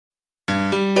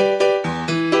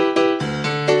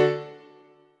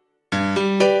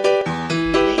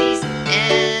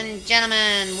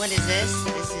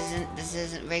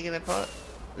isn't regular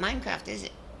Minecraft, is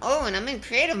it? Oh, and I'm in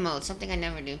creative mode. Something I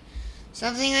never do.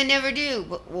 Something I never do.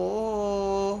 But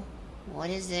whoa, what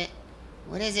is it?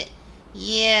 What is it?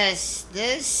 Yes,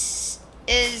 this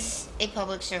is a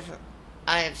public server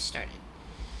I have started.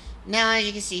 Now, as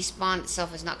you can see, spawn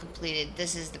itself is not completed.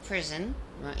 This is the prison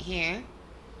right here,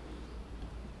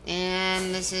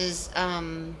 and this is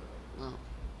well,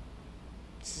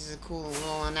 this is a cool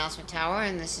little announcement tower,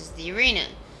 and this is the arena.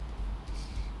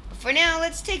 But for now,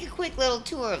 let's take a quick little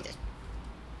tour of this.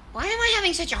 Why am I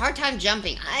having such a hard time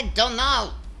jumping? I don't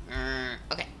know.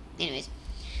 Okay. Anyways,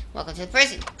 welcome to the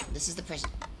prison. This is the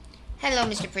prison. Hello,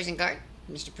 Mr. Prison Guard.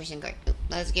 Mr. Prison Guard.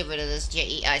 Let's get rid of this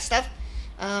JEI stuff.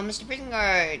 Mr. Prison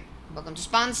Guard, welcome to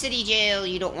Spawn City Jail.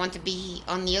 You don't want to be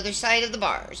on the other side of the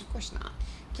bars. Of course not.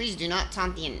 Please do not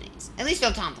taunt the inmates. At least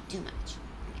don't taunt them too much.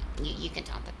 You can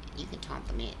taunt them. You can taunt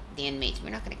them, the inmates.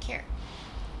 We're not going to care.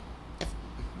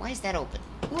 Why is that open?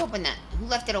 Who opened that? Who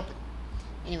left it open?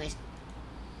 Anyways.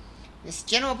 This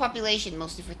general population,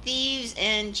 mostly for thieves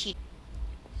and cheaters.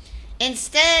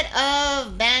 Instead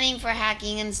of banning for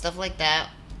hacking and stuff like that,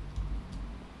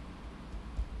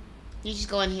 you just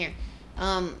go in here.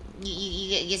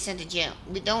 You get sent to jail.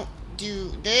 We don't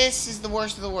do... This is the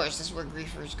worst of the worst. This is where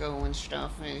griefers go and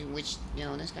stuff. Which, you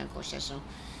know, this kind of course says so.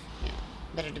 Yeah,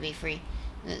 better to be free.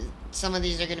 Some of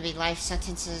these are going to be life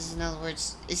sentences. In other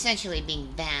words, essentially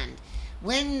being banned.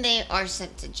 When they are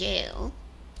sent to jail,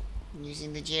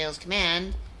 using the jail's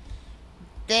command,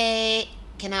 they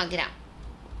cannot get out.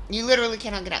 You literally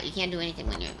cannot get out. You can't do anything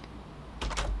when you're in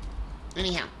there.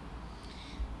 Anyhow,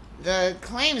 the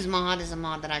claims mod is a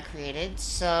mod that I created,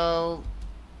 so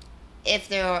if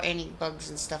there are any bugs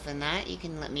and stuff in that, you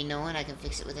can let me know and I can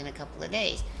fix it within a couple of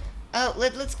days. Oh,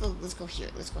 let's go here.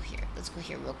 Let's go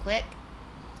here real quick.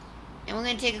 And we're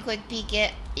gonna take a quick peek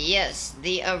at, yes,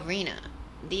 the arena.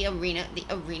 The arena.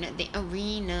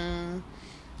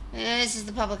 This is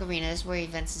the public arena. This is where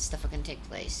events and stuff are going to take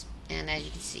place. And as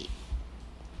you can see,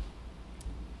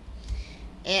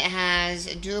 it has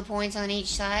dual points on each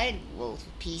side, both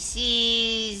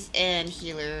PCs and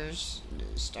healers.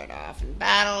 Start off in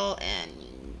battle, and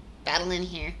you battle in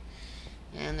here.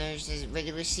 And there's this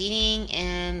regular seating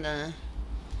and the,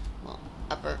 well,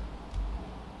 upper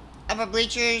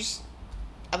bleachers.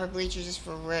 Upper bleachers is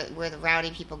for where the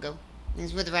rowdy people go. This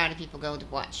is where the rowdy people go to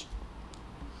watch.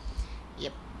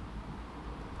 Yep.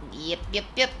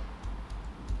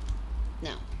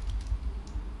 Now.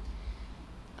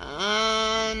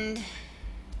 And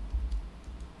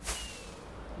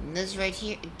this right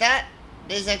here, that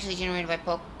is actually generated by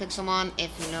Pixelmon.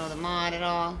 If you know the mod at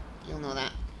all, you'll know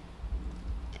that.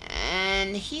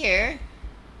 And here,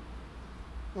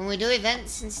 when we do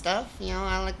events and stuff, you know,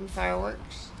 I like the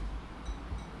fireworks.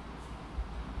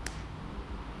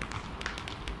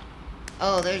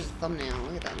 Oh, there's a thumbnail.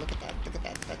 Look at that, look at that, look at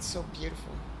that. That's so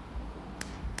beautiful.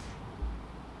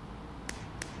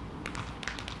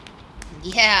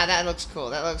 Yeah, that looks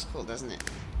cool. That looks cool, doesn't it?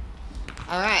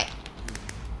 Alright.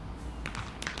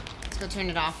 Let's go turn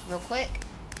it off real quick.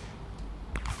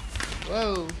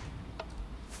 Whoa.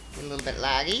 Get a little bit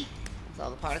laggy with all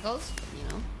the particles, you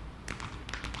know.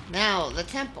 Now, the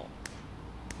temple.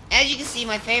 As you can see,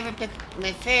 my favorite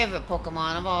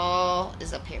Pokemon of all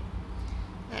is up here.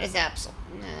 That is Absol.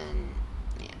 And,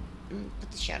 yeah, put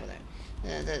the shadow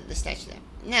there. The statue there.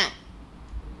 Now,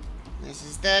 this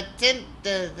is the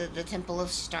temple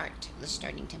of start. The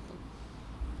starting temple.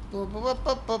 Boom, boom, boom,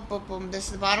 boom, boom, boom, boom. This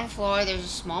is the bottom floor. There's a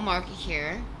small market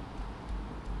here.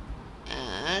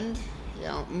 And, you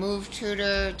know, move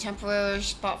tutor, temporary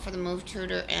spot for the move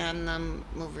tutor and the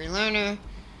move relearner.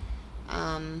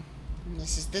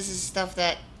 This is stuff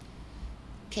that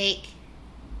cake,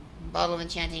 bottle of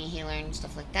enchanting, healer, and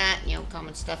stuff like that. You know,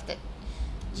 common stuff that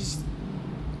just,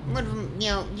 you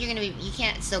know, you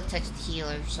can't still touch the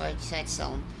healer, so I decided to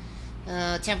sell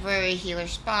them. Temporary healer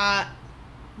spot,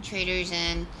 traders,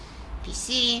 and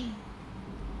PC.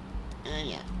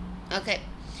 Yeah. Okay.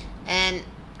 And,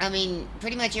 I mean,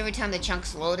 pretty much every time the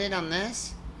chunk's loaded on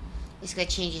this guy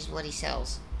changes what he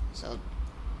sells. So,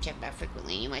 check back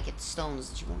frequently. You might get the stones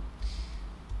that you want.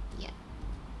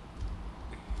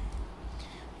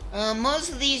 Yeah. Most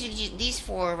of these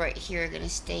four right here are going to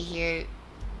stay here.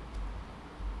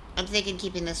 I'm thinking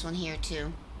keeping this one here,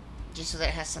 too. Just so that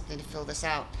it has something to fill this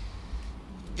out.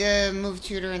 The move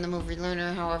tutor and the move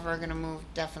relearner, however, are going to move,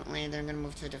 definitely. They're going to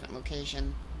move to a different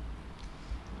location.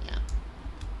 Yeah.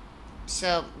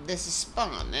 So, this is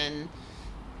Spawn, and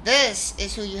this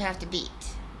is who you have to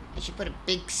beat. I should put a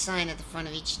big sign at the front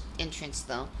of each entrance,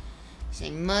 though,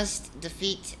 saying, must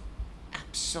defeat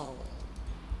Absol.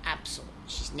 Absol.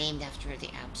 She's named after the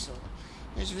Absol.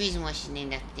 There's a reason why she's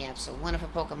named after the Absol. One of her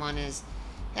Pokemon is...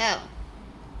 Hell.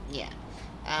 Yeah.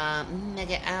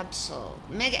 Mega Absol.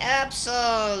 Mega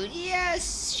Absol!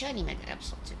 Yes! Shiny Mega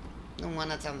Absol, too. The one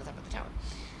that's on the top of the tower.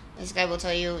 This guy will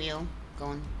tell you, you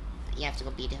have to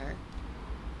go beat her.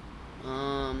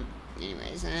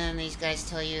 Anyways, and these guys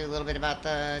tell you a little bit about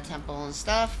the temple and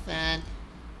stuff, and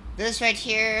this right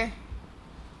here,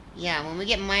 yeah, when we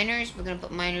get miners, we're gonna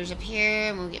put miners up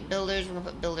here. When we get builders, we're gonna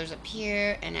put builders up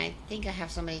here, and I think I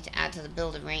have somebody to add to the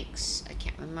builder ranks. I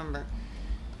can't remember.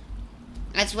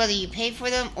 That's whether you pay for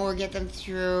them or get them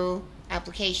through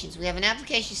applications. We have an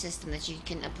application system that you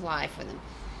can apply for them.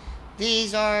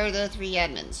 These are the 3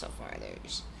 admins so far.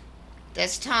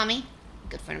 That's Tommy,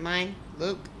 good friend of mine.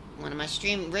 Luke, one of my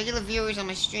regular viewers on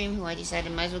my stream, who I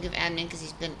decided might as well give admin because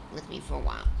he's been with me for a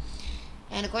while.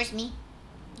 And of course me.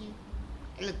 Yeah.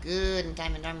 I look good in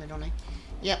diamond armor, don't I?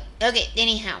 Yep. Okay,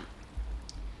 anyhow.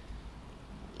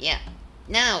 Yeah.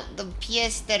 Now, the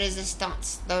pièce that is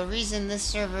estance. The reason this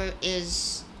server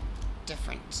is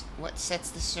different. What sets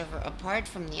the server apart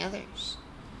from the others?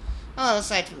 Well,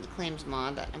 aside from the claims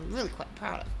mod that I'm really quite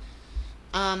proud of.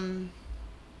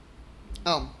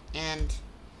 Oh, and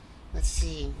let's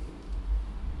see.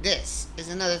 This is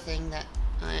another thing that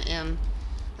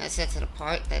that sets it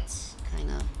apart. That's kind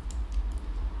of...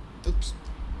 Oops.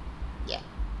 Yeah.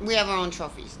 We have our own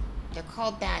trophies. They're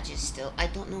called badges still. I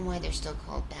don't know why they're still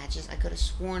called badges. I could have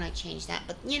sworn I changed that.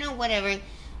 But, whatever.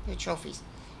 They're trophies.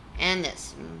 And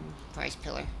this. Prize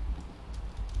pillar.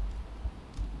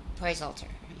 Prize altar.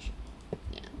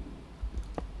 Yeah.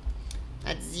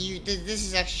 This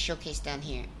is actually showcased down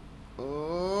here.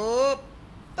 Oh.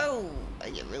 I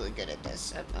get really good at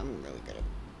this. I'm really good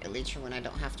at least for when I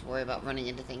don't have to worry about running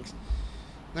into things.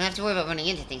 When I have to worry about running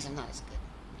into things, I'm not as good.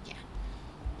 Yeah.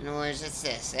 In other words, it's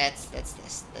this. That's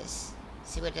this.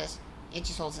 See what it does? It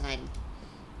just holds an item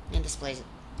and displays it.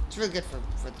 It's really good for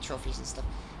the trophies and stuff.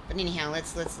 But anyhow,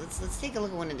 let's take a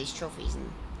look at one of these trophies,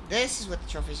 and this is what the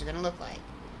trophies are gonna look like.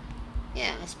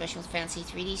 Yeah, especially with fancy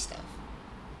 3D stuff.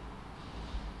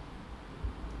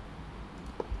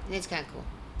 And it's kind of cool.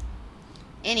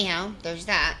 Anyhow, there's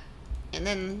that. And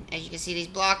then, as you can see, these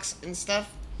blocks and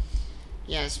stuff.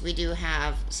 Yes, we do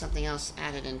have something else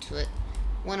added into it.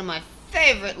 One of my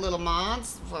favorite little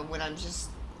mods for when I'm just...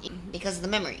 because of the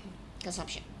memory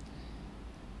consumption.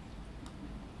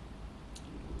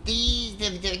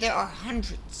 There are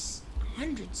hundreds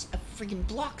of freaking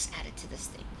blocks added to this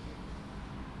thing.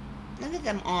 Look at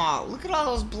them all. Look at all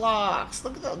those blocks.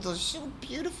 Look at those so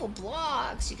beautiful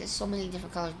blocks. You get so many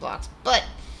different colors blocks. But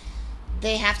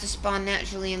they have to spawn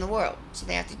naturally in the world. So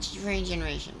they have to train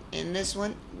generation. In this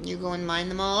one, you go and mine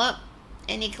them all up.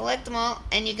 And you collect them all.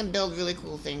 And you can build really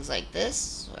cool things like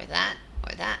this. Or that.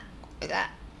 Or that. Or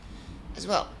that. As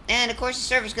well. And of course the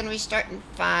server's going to restart in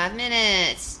 5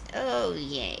 minutes. Oh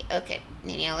yay. Okay.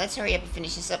 Anyhow, let's hurry up and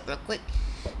finish this up real quick.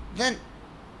 Then...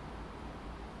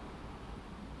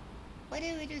 Why do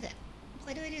I do that?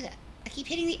 Why do I do that? I keep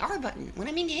hitting the R button when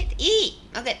I mean to hit the E.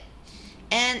 Okay.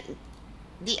 And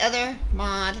the other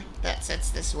mod that sets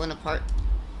this one apart,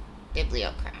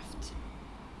 Bibliocraft.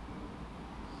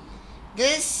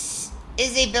 This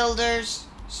is a builder's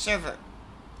server.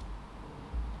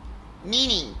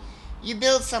 Meaning, you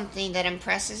build something that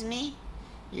impresses me,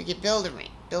 you get builder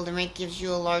rank. Builder rank gives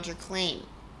you a larger claim.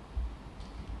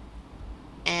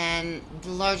 And the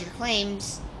larger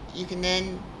claims you can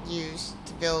then use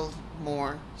to build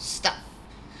more stuff.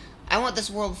 I want this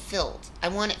world filled. I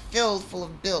want it filled full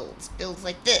of builds. Builds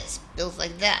like this. Builds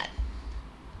like that.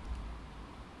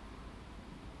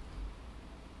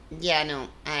 Yeah, no.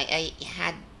 I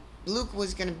had... Luke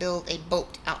was going to build a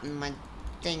boat out in my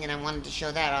thing, and I wanted to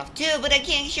show that off too, but I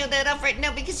can't show that off right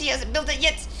now because he hasn't built it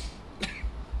yet.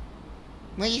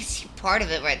 Well, you see part of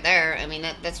it right there. I mean,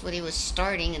 that's what he was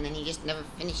starting, and then he just never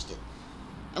finished it.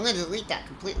 I'm going to delete that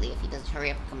completely if he doesn't hurry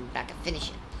up and come back and finish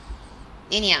it.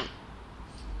 Anyhow,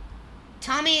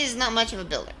 Tommy is not much of a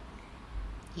builder.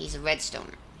 He's a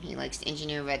redstoner. He likes to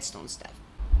engineer redstone stuff.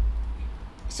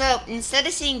 So, instead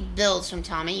of seeing builds from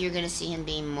Tommy, you're going to see him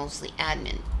being mostly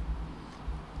admin.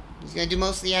 He's going to do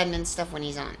mostly admin stuff when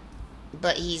he's on.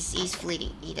 But he's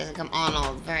fleeting. He doesn't come on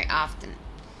all very often.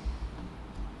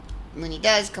 When he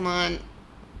does come on,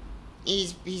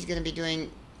 he's going to be doing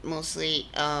mostly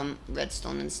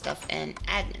redstone and stuff and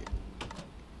admin,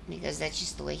 because that's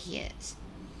just the way he is.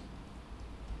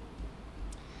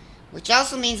 Which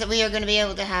also means that we are going to be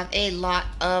able to have a lot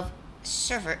of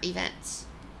server events,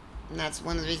 and that's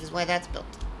one of the reasons why that's built.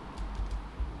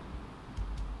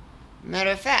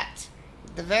 Matter of fact,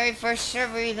 the very first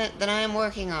server event that I am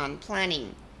working on,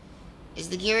 planning, is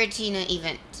the Giratina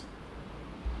event.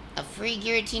 A free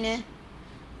Giratina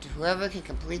to whoever can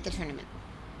complete the tournament.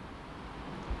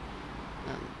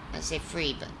 I say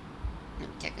free, but no,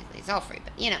 technically it's all free,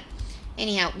 but you know.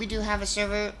 Anyhow, we do have a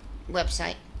server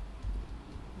website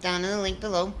down in the link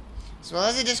below, as well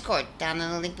as a Discord down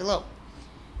in the link below.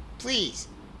 Please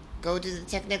go to the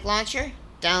Technic Launcher,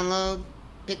 download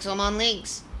Pixelmon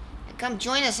Leagues, and come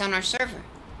join us on our server.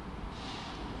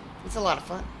 It's a lot of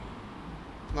fun.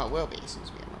 Well, it will be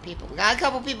since we have more people. We got a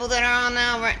couple people that are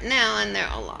on right now, and they're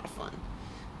a lot of fun.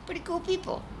 Pretty cool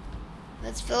people.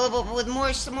 Let's fill it up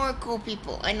with some more cool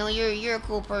people. I know you're a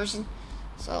cool person,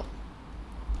 so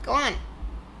go on,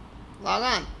 log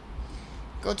on,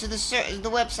 go to the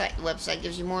website. The website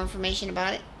gives you more information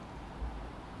about it.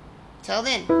 Till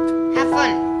then, have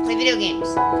fun, play video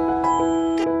games.